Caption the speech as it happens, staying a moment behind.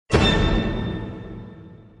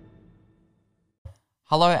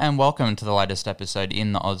Hello and welcome to the latest episode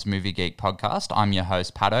in the Oz Movie Geek podcast. I'm your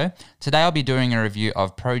host, Pato. Today I'll be doing a review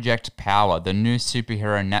of Project Power, the new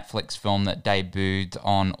superhero Netflix film that debuted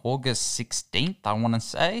on August 16th, I want to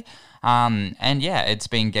say. And yeah, it's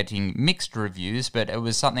been getting mixed reviews, but it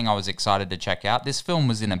was something I was excited to check out. This film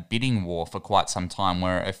was in a bidding war for quite some time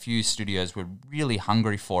where a few studios were really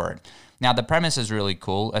hungry for it. Now, the premise is really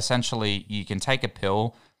cool. Essentially, you can take a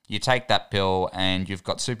pill, you take that pill, and you've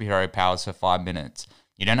got superhero powers for 5 minutes.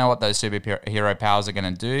 You don't know what those superhero powers are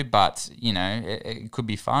going to do, but, you know, it could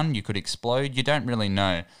be fun. You could explode. You don't really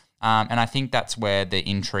know. And I think that's where the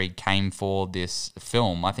intrigue came for this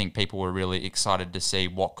film. I think people were really excited to see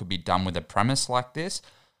what could be done with a premise like this.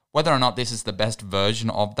 Whether or not this is the best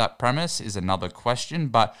version of that premise is another question,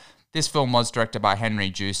 but this film was directed by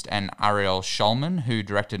Henry Joost and Ariel Schulman, who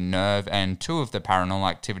directed Nerve and two of the Paranormal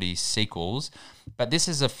Activity sequels. But this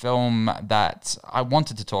is a film that I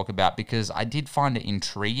wanted to talk about because I did find it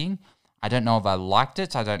intriguing. I don't know if I liked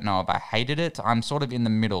it. I don't know if I hated it. I'm sort of in the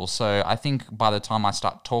middle. So I think by the time I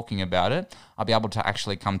start talking about it, I'll be able to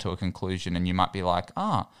actually come to a conclusion and you might be like,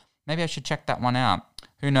 maybe I should check that one out.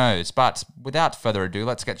 Who knows? But without further ado,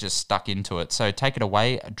 let's get just stuck into it. So take it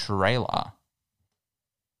away, trailer.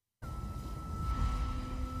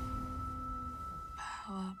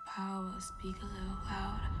 Power, speak a little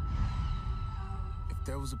louder. If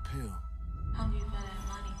there was a pill Hungry for that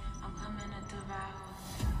money, I'm coming to devour.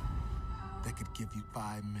 that could give you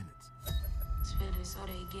 5 minutes Spit it so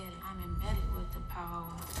they get it. I'm embedded with the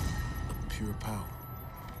power. of pure power,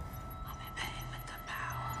 I'm embedded with the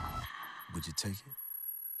power. would you take it?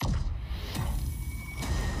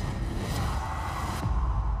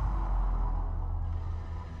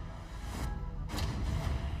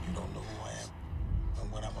 You don't know who I am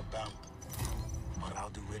and what I'm about, but I'll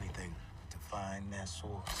do anything to find that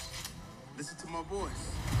source. Listen to my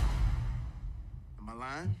voice. Am I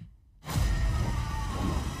lying?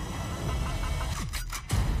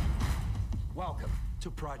 Welcome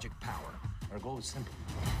to Project Power. Our goal is simple: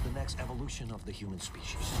 the next evolution of the human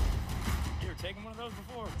species. You ever taken one of those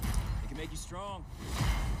before? It can make you strong,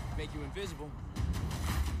 make you invisible.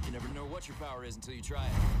 You never know what your power is until you try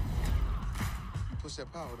it. You push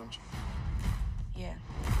that power, don't you? Yeah.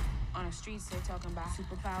 On the streets, they're talking about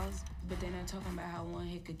superpowers, but they're not talking about how one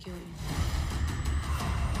hit could kill you.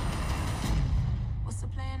 What's the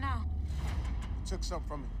plan now? You took something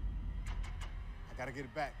from me. I gotta get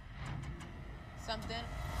it back. Something?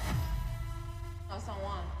 Or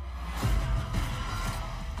someone?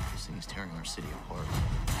 This thing is tearing our city apart.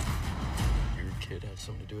 Your kid has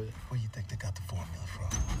something to do with it? Where you think they got the formula from?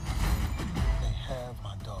 They have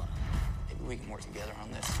my daughter. Maybe we can work together on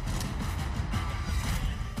this.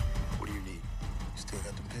 What do you need? You still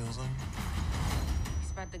got the pills on you?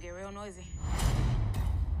 It's about to get real noisy.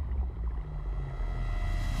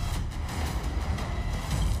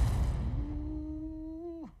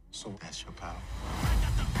 So that's your power.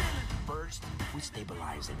 First, we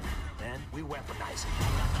stabilize it. Then we weaponize it.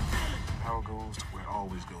 Power goes to where it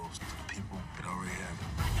always goes, to the people that already have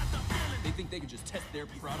it. They think they can just test their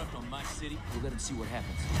product on my city? We'll let them see what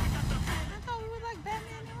happens. I thought we were like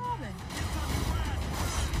Batman and Robin.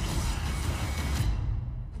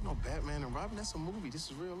 No, Batman and Robin, that's a movie.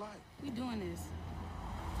 This is real life. We doing this.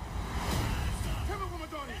 Tell me where my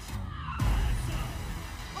daughter is.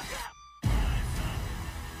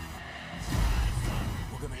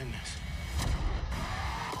 We're gonna end this.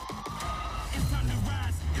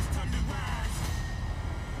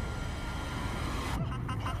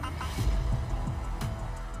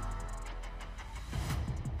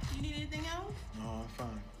 You need anything else? No, I'm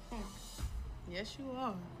fine. Yes, you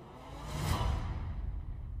are.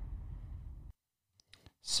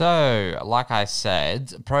 So, like I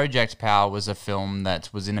said, Project Power was a film that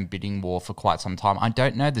was in a bidding war for quite some time. I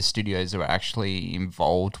don't know the studios that were actually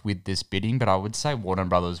involved with this bidding, but I would say Warner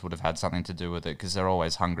Brothers would have had something to do with it because they're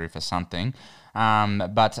always hungry for something.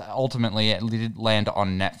 But ultimately, it did land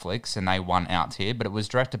on Netflix and they won out here. But it was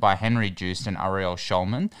directed by Henry Joost and Ariel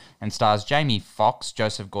Schulman and stars Jamie Foxx,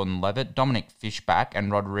 Joseph Gordon-Levitt, Dominic Fishback,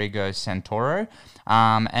 and Rodrigo Santoro.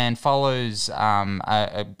 And follows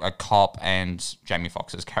a cop and Jamie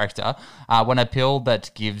Foxx's character when a pill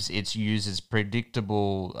that gives its users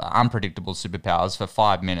unpredictable superpowers for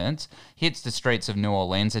 5 minutes hits the streets of New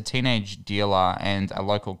Orleans. A teenage dealer and a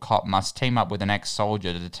local cop must team up with an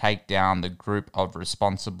ex-soldier to take down the group of those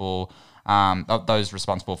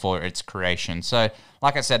responsible for its creation. So,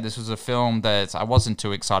 like I said, this was a film that I wasn't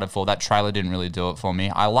too excited for. That trailer didn't really do it for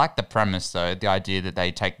me. I like the premise, though, the idea that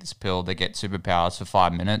they take this pill, they get superpowers for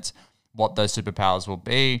 5 minutes. What those superpowers will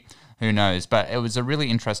be, who knows? But it was a really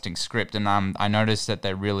interesting script, and I noticed that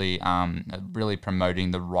they're really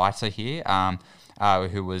promoting the writer here,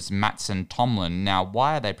 who was Mattson Tomlin. Now,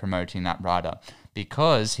 why are they promoting that writer?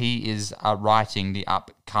 Because he is writing the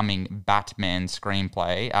upcoming Batman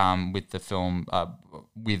screenplay with the film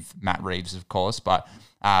with Matt Reeves, of course, but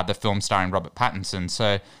the film starring Robert Pattinson.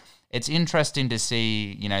 So it's interesting to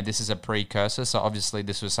see, this is a precursor. So obviously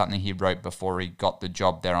this was something he wrote before he got the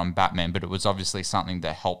job there on Batman, but it was obviously something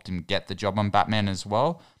that helped him get the job on Batman as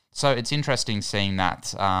well. So it's interesting seeing that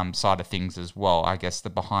side of things as well, I guess the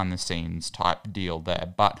behind the scenes type deal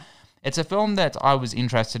there. But it's a film that I was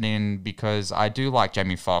interested in because I do like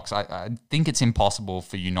Jamie Foxx. I think it's impossible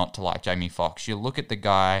for you not to like Jamie Foxx. You look at the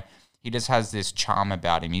guy, he just has this charm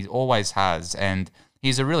about him. He always has, and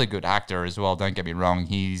he's a really good actor as well, don't get me wrong.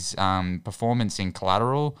 His performance in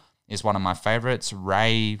Collateral is one of my favorites.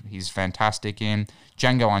 Ray, he's fantastic in.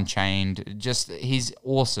 Django Unchained, he's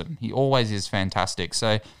awesome. He always is fantastic.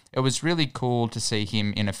 So it was really cool to see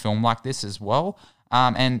him in a film like this as well.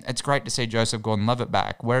 And it's great to see Joseph Gordon-Levitt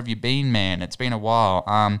back. Where have you been, man? It's been a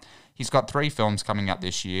while. He's got 3 films coming up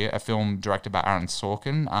this year. A film directed by Aaron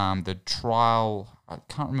Sorkin, The Trial, I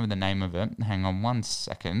can't remember the name of it. Hang on one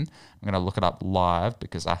second. I'm going to look it up live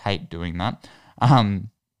because I hate doing that.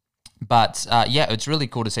 But it's really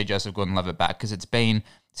cool to see Joseph Gordon-Levitt back because it's been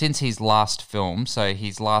since his last film. So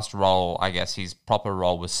his last role, I guess his proper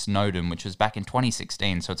role was Snowden, which was back in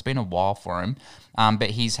 2016. So it's been a while for him.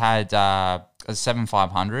 But he's had a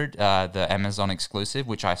 7500, the Amazon exclusive,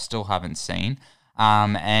 which I still haven't seen.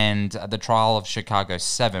 And The Trial of Chicago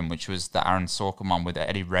 7, which was the Aaron Sorkin one with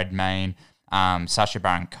Eddie Redmayne, Sacha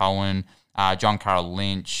Baron Cohen, John Carroll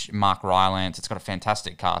Lynch, Mark Rylance. It's got a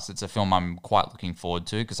fantastic cast. It's a film I'm quite looking forward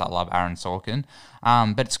to because I love Aaron Sorkin.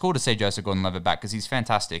 But it's cool to see Joseph Gordon-Levitt back because he's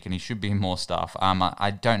fantastic and he should be in more stuff.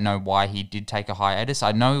 I don't know why he did take a hiatus.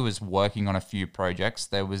 I know he was working on a few projects.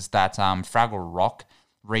 There was that Fraggle Rock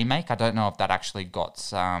remake. I don't know if that actually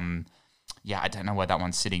got... I don't know where that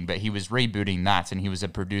one's sitting, but he was rebooting that and he was a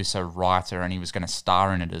producer, writer, and he was going to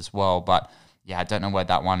star in it as well. But yeah, I don't know where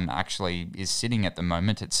that one actually is sitting at the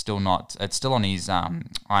moment. It's still on his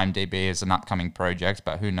IMDb as an upcoming project,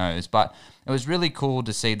 but who knows. But it was really cool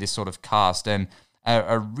to see this sort of cast and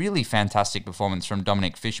a really fantastic performance from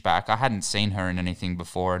Dominique Fishback. I hadn't seen her in anything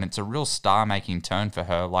before, and it's a real star-making turn for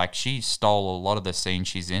her. Like, she stole a lot of the scenes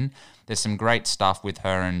she's in. There's some great stuff with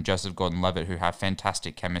her and Joseph Gordon-Levitt who have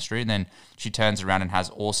fantastic chemistry. And then she turns around and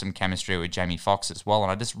has awesome chemistry with Jamie Foxx as well.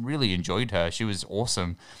 And I just really enjoyed her. She was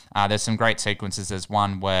awesome. There's some great sequences. There's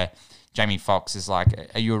one where Jamie Foxx is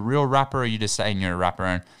like, "Are you a real rapper or are you just saying you're a rapper?"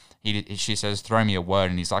 And she says, "Throw me a word."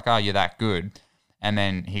 And he's like, "Oh, you're that good." And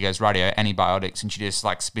then he goes, "Radio, antibiotics." And she just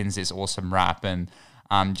like spins this awesome rap. And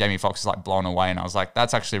Jamie Foxx is like blown away. And I was like,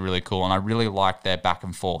 that's actually really cool. And I really liked their back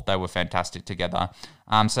and forth. They were fantastic together.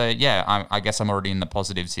 I guess I'm already in the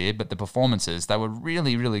positives here. But the performances, they were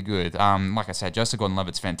really, really good. Like I said, Joseph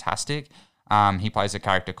Gordon-Levitt's fantastic. He plays a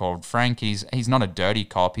character called Frank. He's not a dirty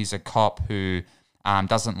cop. He's a cop who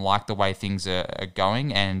doesn't like the way things are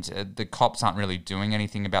going, and the cops aren't really doing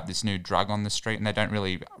anything about this new drug on the street, and they don't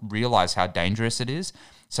really realize how dangerous it is.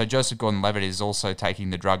 So Joseph Gordon-Levitt is also taking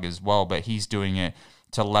the drug as well, but he's doing it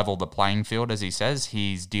to level the playing field, as he says.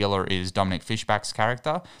 His dealer is Dominic Fishback's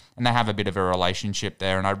character, and they have a bit of a relationship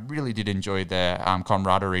there, and I really did enjoy their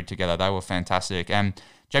camaraderie together. They were fantastic. And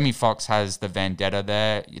Jamie Foxx has the vendetta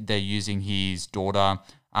there. They're using his daughter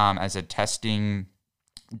as a testing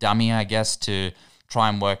dummy, I guess, to try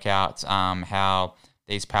and work out how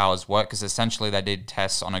these powers work, because essentially they did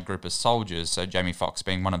tests on a group of soldiers, so Jamie Foxx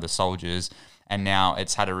being one of the soldiers, and now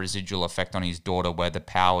it's had a residual effect on his daughter where the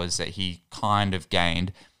powers that he kind of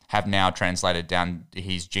gained have now translated down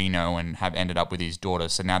his genome and have ended up with his daughter.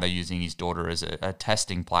 So now they're using his daughter as a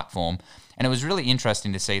testing platform. And it was really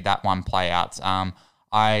interesting to see that one play out.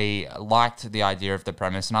 I liked the idea of the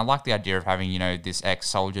premise, and I liked the idea of having, this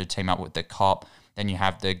ex-soldier team up with the cop. Then you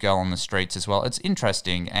have the girl on the streets as well. It's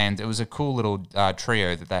interesting, and it was a cool little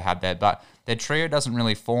trio that they had there. But their trio doesn't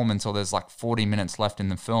really form until there's like 40 minutes left in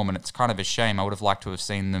the film, and it's kind of a shame. I would have liked to have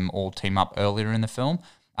seen them all team up earlier in the film.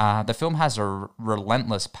 The film has a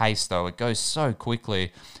relentless pace, though. It goes so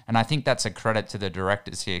quickly, and I think that's a credit to the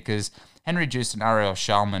directors here, because Henry Joost and Ariel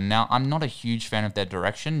Schulman, now, I'm not a huge fan of their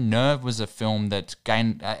direction. Nerve was a film that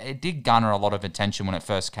it did garner a lot of attention when it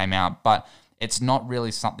first came out, but it's not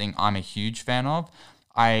really something I'm a huge fan of.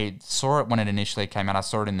 I saw it when it initially came out. I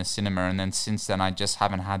saw it in the cinema, and then since then, I just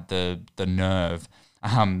haven't had the nerve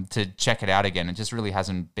to check it out again. It just really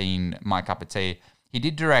hasn't been my cup of tea. He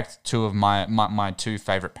did direct two of my two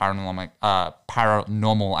favorite paranormal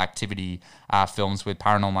activity films, with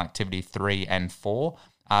Paranormal Activity 3 and 4.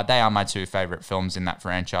 They are my two favorite films in that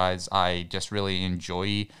franchise. I just really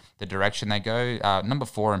enjoy the direction they go. Number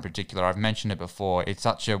 4 in particular, I've mentioned it before. It's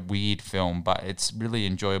such a weird film, but it's really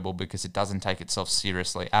enjoyable because it doesn't take itself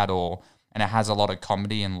seriously at all. And it has a lot of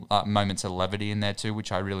comedy and moments of levity in there too,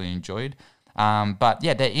 which I really enjoyed. But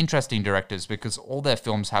yeah, they're interesting directors because all their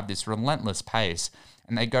films have this relentless pace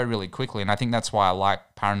and they go really quickly. And I think that's why I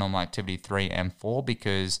like Paranormal Activity 3 and 4,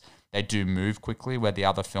 because they do move quickly, where the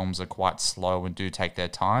other films are quite slow and do take their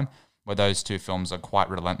time, where those two films are quite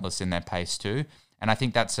relentless in their pace too. And I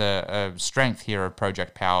think that's a strength here of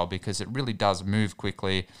Project Power, because it really does move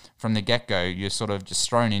quickly from the get-go. You're sort of just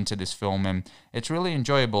thrown into this film and it's really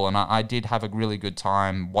enjoyable. And I did have a really good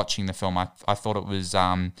time watching the film. I thought it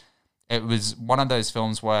was one of those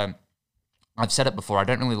films where, I've said it before, I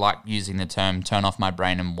don't really like using the term turn off my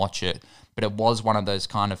brain and watch it, but it was one of those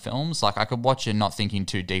kind of films. Like, I could watch it not thinking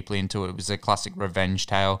too deeply into it. It was a classic revenge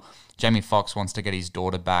tale. Jamie Foxx wants to get his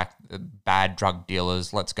daughter back. Bad drug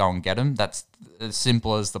dealers, let's go and get him. That's as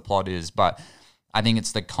simple as the plot is, but I think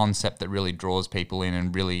it's the concept that really draws people in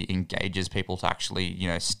and really engages people to actually,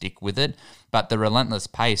 stick with it. But the relentless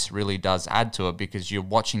pace really does add to it, because you're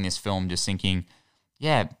watching this film just thinking,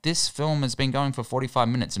 yeah, this film has been going for 45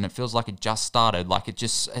 minutes and it feels like it just started. Like,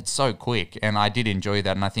 it's so quick. And I did enjoy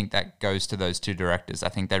that. And I think that goes to those two directors. I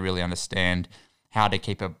think they really understand how to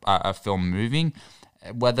keep a film moving.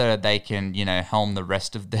 Whether they can, helm the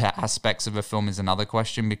rest of the aspects of a film is another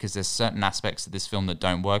question, because there's certain aspects of this film that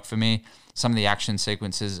don't work for me. Some of the action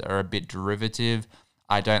sequences are a bit derivative.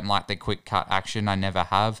 I don't like the quick cut action. I never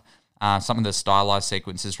have. Some of the stylized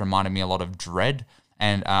sequences reminded me a lot of Dredd,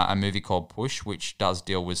 and a movie called Push, which does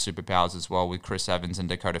deal with superpowers as well, with Chris Evans and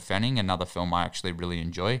Dakota Fanning, another film I actually really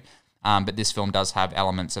enjoy. But this film does have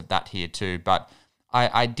elements of that here too. But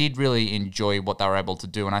I did really enjoy what they were able to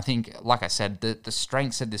do. And I think, like I said, the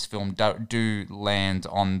strengths of this film do land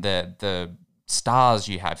on the stars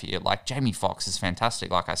you have here. Like, Jamie Foxx is fantastic,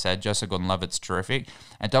 like I said. Joseph Gordon-Levitt's terrific.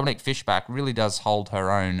 And Dominic Fishback really does hold her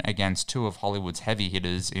own against two of Hollywood's heavy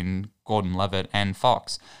hitters in Gordon-Levitt and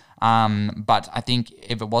Fox. But I think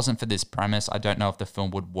if it wasn't for this premise, I don't know if the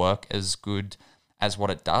film would work as good as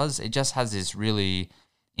what it does. It just has this really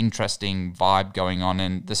interesting vibe going on,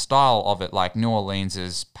 and the style of it, like, New Orleans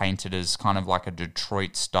is painted as kind of like a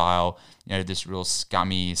Detroit style, this real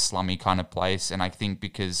scummy, slummy kind of place. And I think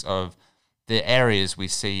because of the areas we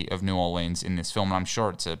see of New Orleans in this film, and I'm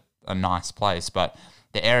sure it's a nice place, but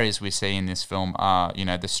the areas we see in this film are,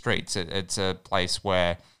 the streets. It's a place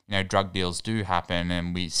where drug deals do happen,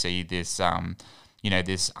 and we see this, this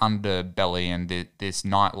underbelly and this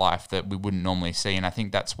nightlife that we wouldn't normally see. And I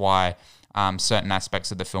think that's why certain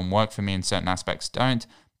aspects of the film work for me and certain aspects don't.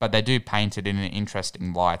 But they do paint it in an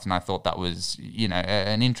interesting light, and I thought that was,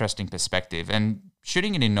 an interesting perspective. And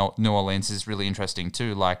shooting it in New Orleans is really interesting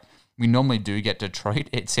too. Like, we normally do get Detroit.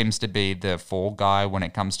 It seems to be the fall guy when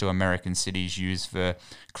it comes to American cities used for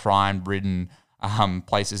crime-ridden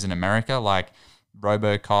places in America. Like,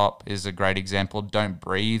 RoboCop is a great example. Don't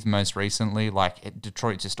Breathe, most recently. Like,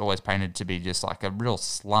 Detroit's just always painted to be just like a real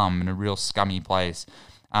slum and a real scummy place.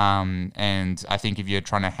 And I think if you're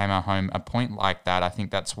trying to hammer home a point like that, I think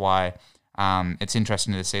that's why it's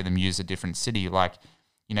interesting to see them use a different city. Like,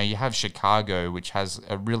 you have Chicago, which has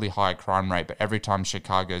a really high crime rate, but every time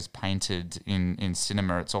Chicago's painted in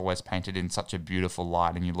cinema, it's always painted in such a beautiful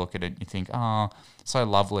light, and you look at it and you think, oh, so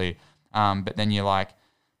lovely. But then you're like,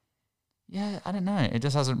 yeah, I don't know. It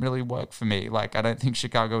just hasn't really worked for me. Like, I don't think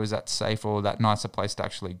Chicago is that safe or that nice a place to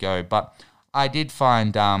actually go. But I did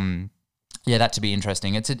find, that to be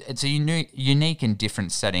interesting. It's a unique and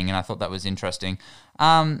different setting, and I thought that was interesting.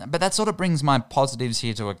 But that sort of brings my positives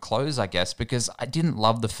here to a close, I guess, because I didn't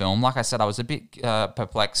love the film. Like I said, I was a bit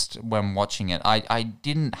perplexed when watching it. I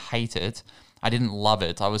didn't hate it. I didn't love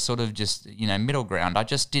it. I was sort of just, middle ground. I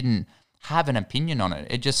just didn't have an opinion on it.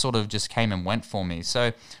 It just sort of just came and went for me.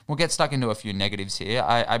 So we'll get stuck into a few negatives here.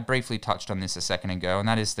 I briefly touched on this a second ago, and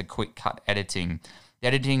that is the quick cut editing. The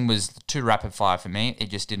editing was too rapid fire for me. It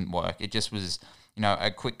just didn't work. It just was,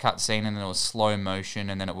 a quick cut scene, and then it was slow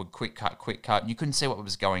motion, and then it would quick cut. You couldn't see what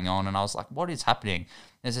was going on, and I was like, what is happening?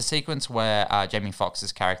 There's a sequence where Jamie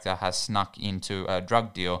Foxx's character has snuck into a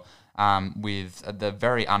drug deal with the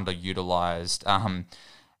very underutilized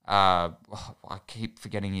I keep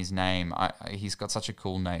forgetting his name. He's got such a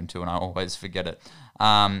cool name too, and I always forget it.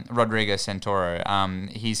 Rodrigo Santoro.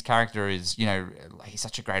 His character is, he's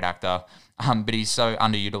such a great actor. But he's so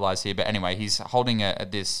underutilized here. But anyway, he's holding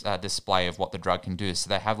this display of what the drug can do. So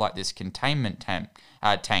they have like this containment tank,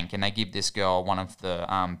 and they give this girl one of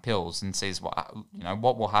the pills and sees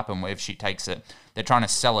what will happen if she takes it. They're trying to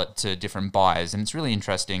sell it to different buyers, and it's really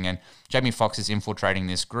interesting. And Jamie Foxx is infiltrating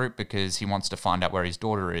this group because he wants to find out where his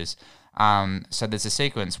daughter is. So there's a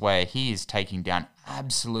sequence where he is taking down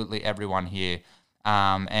absolutely everyone here.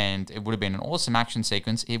 And it would have been an awesome action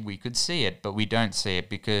sequence if we could see it, but we don't see it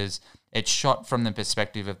because it's shot from the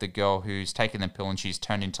perspective of the girl who's taken the pill and she's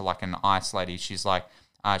turned into like an ice lady. She's like,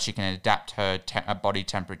 she can adapt her body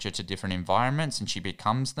temperature to different environments and she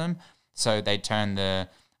becomes them. So they turn the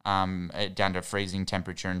down to freezing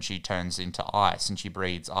temperature and she turns into ice and she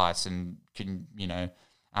breathes ice and can,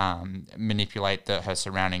 manipulate her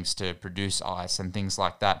surroundings to produce ice and things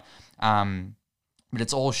like that. But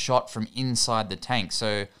it's all shot from inside the tank.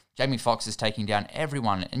 So Jamie Foxx is taking down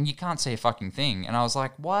everyone and you can't see a fucking thing. And I was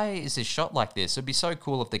like, why is this shot like this? It'd be so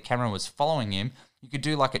cool if the camera was following him. You could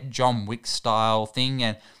do like a John Wick style thing.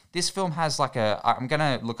 And this film has like I'm going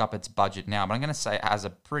to look up its budget now, but I'm going to say it has a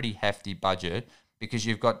pretty hefty budget because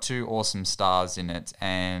you've got two awesome stars in it.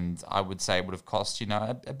 And I would say it would have cost,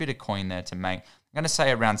 a bit of coin there to make. I'm going to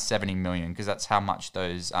say around 70 million because that's how much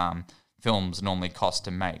those films normally cost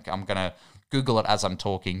to make. I'm going to Google it as I'm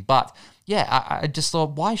talking. But yeah, I just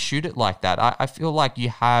thought, why shoot it like that? I feel like you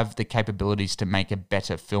have the capabilities to make a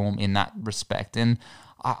better film in that respect. And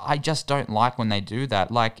I just don't like when they do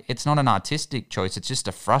that. Like, it's not an artistic choice. It's just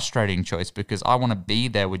a frustrating choice because I want to be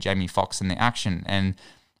there with Jamie Foxx in the action. And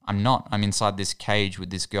I'm not. I'm inside this cage with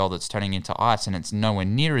this girl that's turning into ice and it's nowhere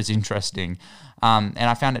near as interesting. And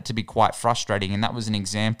I found it to be quite frustrating. And that was an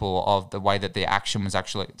example of the way that the action was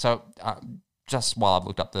actually... So just while I've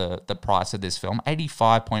looked up the price of this film,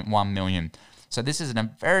 $85.1 million. So this is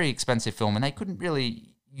a very expensive film and they couldn't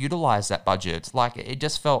really utilize that budget. Like, it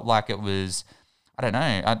just felt like it was... I don't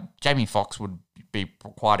know. Jamie Foxx would be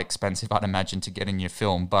quite expensive, I'd imagine, to get in your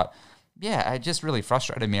film. But yeah, it just really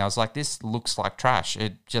frustrated me. I was like, this looks like trash.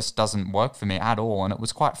 It just doesn't work for me at all. And it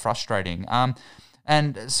was quite frustrating.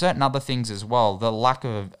 And certain other things as well, the lack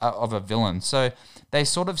of a villain. So they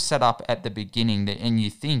sort of set up at the beginning, and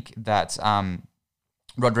you think that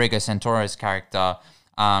Rodrigo Santoro's character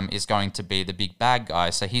is going to be the big bad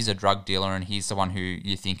guy. So he's a drug dealer and he's the one who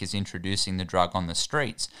you think is introducing the drug on the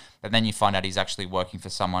streets. But then you find out he's actually working for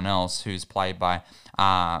someone else who's played by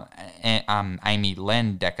Amy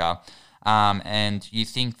Len Decker. And you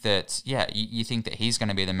think that, you think that he's going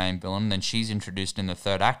to be the main villain. Then she's introduced in the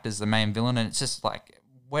third act as the main villain. And it's just like,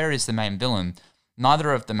 where is the main villain?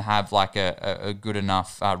 Neither of them have like a good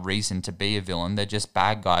enough reason to be a villain. They're just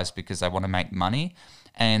bad guys because they want to make money.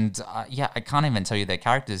 And I can't even tell you their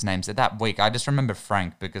characters' names. They're that weak. I just remember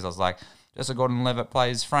Frank because I was like, Joseph Gordon-Levitt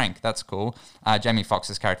plays Frank. That's cool. Jamie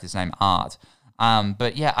Foxx's character's name, Art.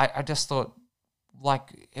 But yeah, I just thought,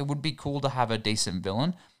 like, it would be cool to have a decent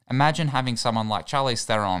villain. Imagine having someone like Charlize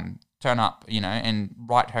Theron turn up, and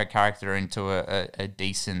write her character into a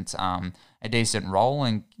decent role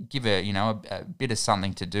and give her, a bit of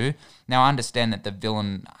something to do. Now, I understand that the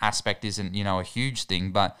villain aspect isn't, a huge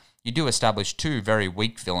thing, but you do establish two very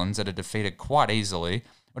weak villains that are defeated quite easily. It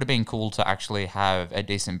would have been cool to actually have a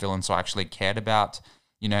decent villain so I actually cared about,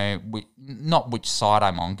 not which side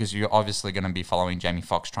I'm on, because you're obviously going to be following Jamie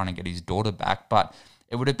Foxx trying to get his daughter back, but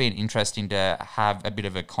it would have been interesting to have a bit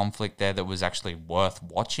of a conflict there that was actually worth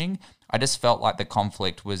watching. I just felt like the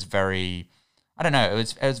conflict was very... I don't know,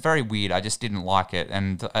 it was very weird. I just didn't like it.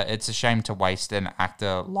 And it's a shame to waste an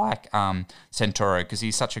actor like Santoro because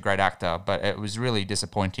he's such a great actor, but it was really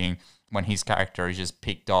disappointing when his character is just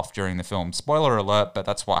picked off during the film. Spoiler alert, but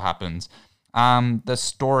that's what happens. The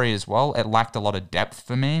story as well, it lacked a lot of depth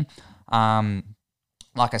for me.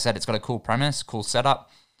 Like I said, it's got a cool premise, cool setup.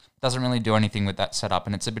 Doesn't really do anything with that setup,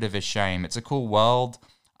 and it's a bit of a shame. It's a cool world.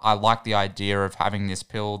 I like the idea of having this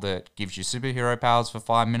pill that gives you superhero powers for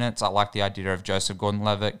 5 minutes. I like the idea of Joseph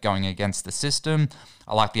Gordon-Levitt going against the system.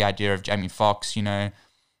 I like the idea of Jamie Foxx,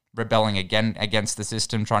 rebelling again against the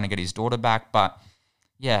system, trying to get his daughter back. But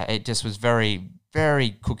yeah, it just was very,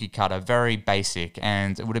 very cookie cutter, very basic.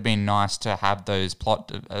 And it would have been nice to have those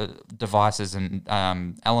plot devices and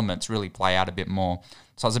elements really play out a bit more.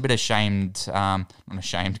 So I was a bit ashamed, not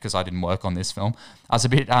ashamed because I didn't work on this film. I was a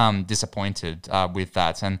bit disappointed with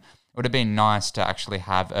that. And it would have been nice to actually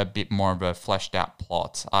have a bit more of a fleshed out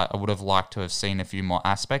plot. I would have liked to have seen a few more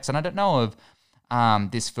aspects. And I don't know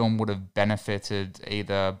if this film would have benefited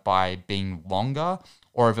either by being longer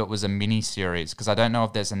or if it was a mini-series. Because I don't know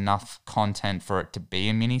if there's enough content for it to be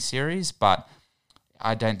a mini-series, but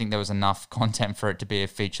I don't think there was enough content for it to be a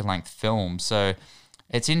feature-length film. So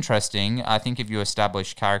it's interesting. I think if you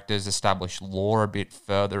establish characters, establish lore a bit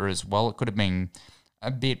further as well, it could have been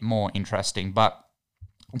a bit more interesting. But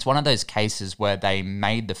it's one of those cases where they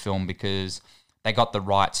made the film because they got the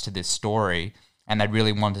rights to this story and they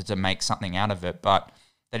really wanted to make something out of it, but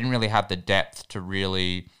they didn't really have the depth to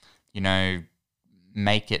really,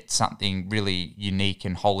 make it something really unique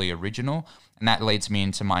and wholly original. And that leads me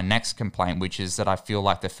into my next complaint, which is that I feel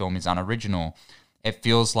like the film is unoriginal. It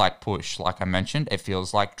feels like Push, like I mentioned. It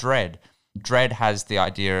feels like Dredd. Dredd has the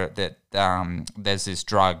idea that there's this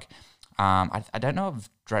drug. I don't know if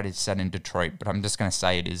Dredd is set in Detroit, but I'm just going to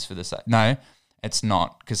say it is for the sake. No, it's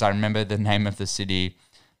not, because I remember the name of the city.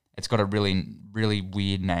 It's got a really, really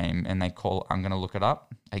weird name, and I'm going to look it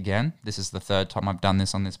up again. This is the third time I've done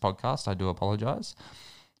this on this podcast. I do apologize.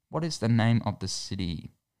 What is the name of the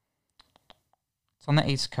city? It's on the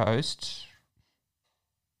East Coast.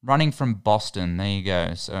 Running from Boston. There you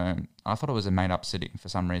go. So I thought it was a made-up city for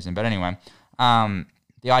some reason. But anyway,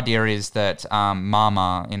 the idea is that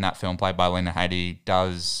Mama in that film, played by Lena Headey,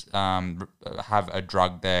 does have a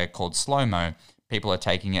drug there called slow-mo. People are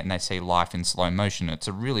taking it and they see life in slow motion. It's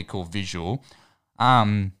a really cool visual.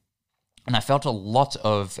 And I felt a lot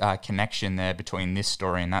of connection there between this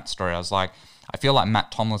story and that story. I was like, I feel like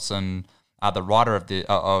Matt Tomlinson, the writer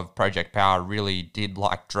of Project Power, really did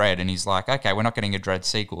like Dredd. And he's like, okay, we're not getting a Dredd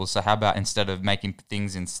sequel, so how about instead of making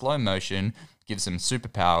things in slow motion, give some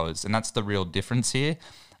superpowers? And that's the real difference here.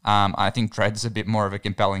 I think Dredd's a bit more of a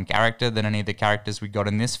compelling character than any of the characters we got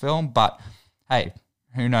in this film. But hey,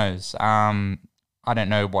 who knows? I don't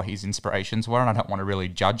know what his inspirations were, and I don't want to really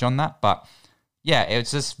judge on that. But yeah,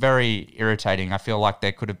 it's just very irritating. I feel like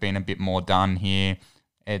there could have been a bit more done here.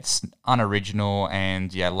 It's unoriginal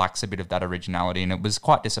and, lacks a bit of that originality, and it was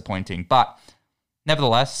quite disappointing. But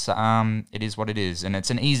nevertheless, it is what it is, and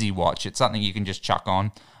it's an easy watch. It's something you can just chuck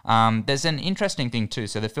on. There's an interesting thing too.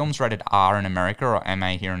 So the film's rated R in America, or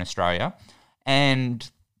MA here in Australia, and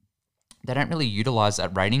they don't really utilize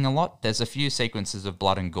that rating a lot. There's a few sequences of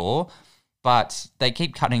blood and gore, but they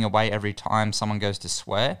keep cutting away every time someone goes to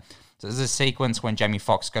swear. So there's a sequence when Jamie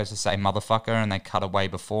Foxx goes to say motherfucker and they cut away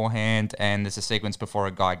beforehand, and there's a sequence before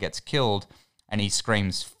a guy gets killed and he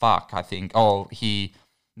screams fuck, I think.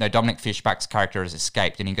 Dominic Fishback's character has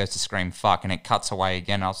escaped and he goes to scream fuck and it cuts away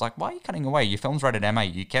again. I was like, why are you cutting away? Your film's rated MA.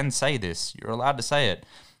 You can say this. You're allowed to say it.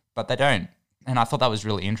 But they don't. And I thought that was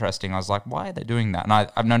really interesting. I was like, why are they doing that? And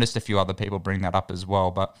I've noticed a few other people bring that up as well.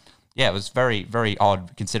 But yeah, it was very, very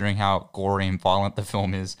odd considering how gory and violent the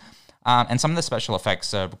film is. And some of the special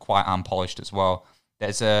effects are quite unpolished as well.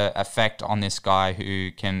 There's a effect on this guy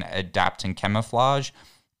who can adapt and camouflage,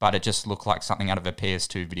 but it just looked like something out of a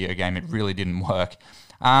PS2 video game. It really didn't work.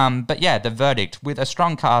 But yeah, the verdict: with a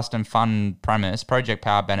strong cast and fun premise, Project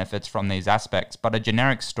Power benefits from these aspects, but a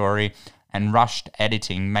generic story and rushed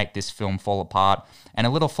editing make this film fall apart and a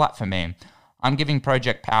little flat for me. I'm giving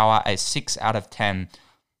Project Power a 6 out of 10.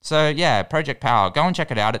 So yeah, Project Power, go and check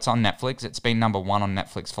it out. It's on Netflix. It's been number 1 on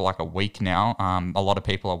Netflix for like a week now. A lot of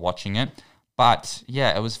people are watching it. But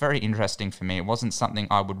yeah, it was very interesting for me. It wasn't something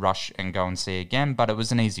I would rush and go and see again, but it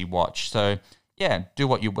was an easy watch. So yeah, do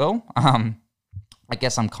what you will. I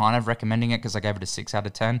guess I'm kind of recommending it because I gave it a 6 out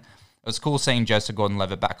of 10. It was cool seeing Joseph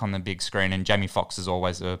Gordon-Levitt back on the big screen, and Jamie Foxx is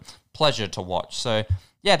always a pleasure to watch. So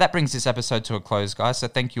yeah, that brings this episode to a close, guys. So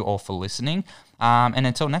thank you all for listening. And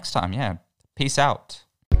until next time, peace out.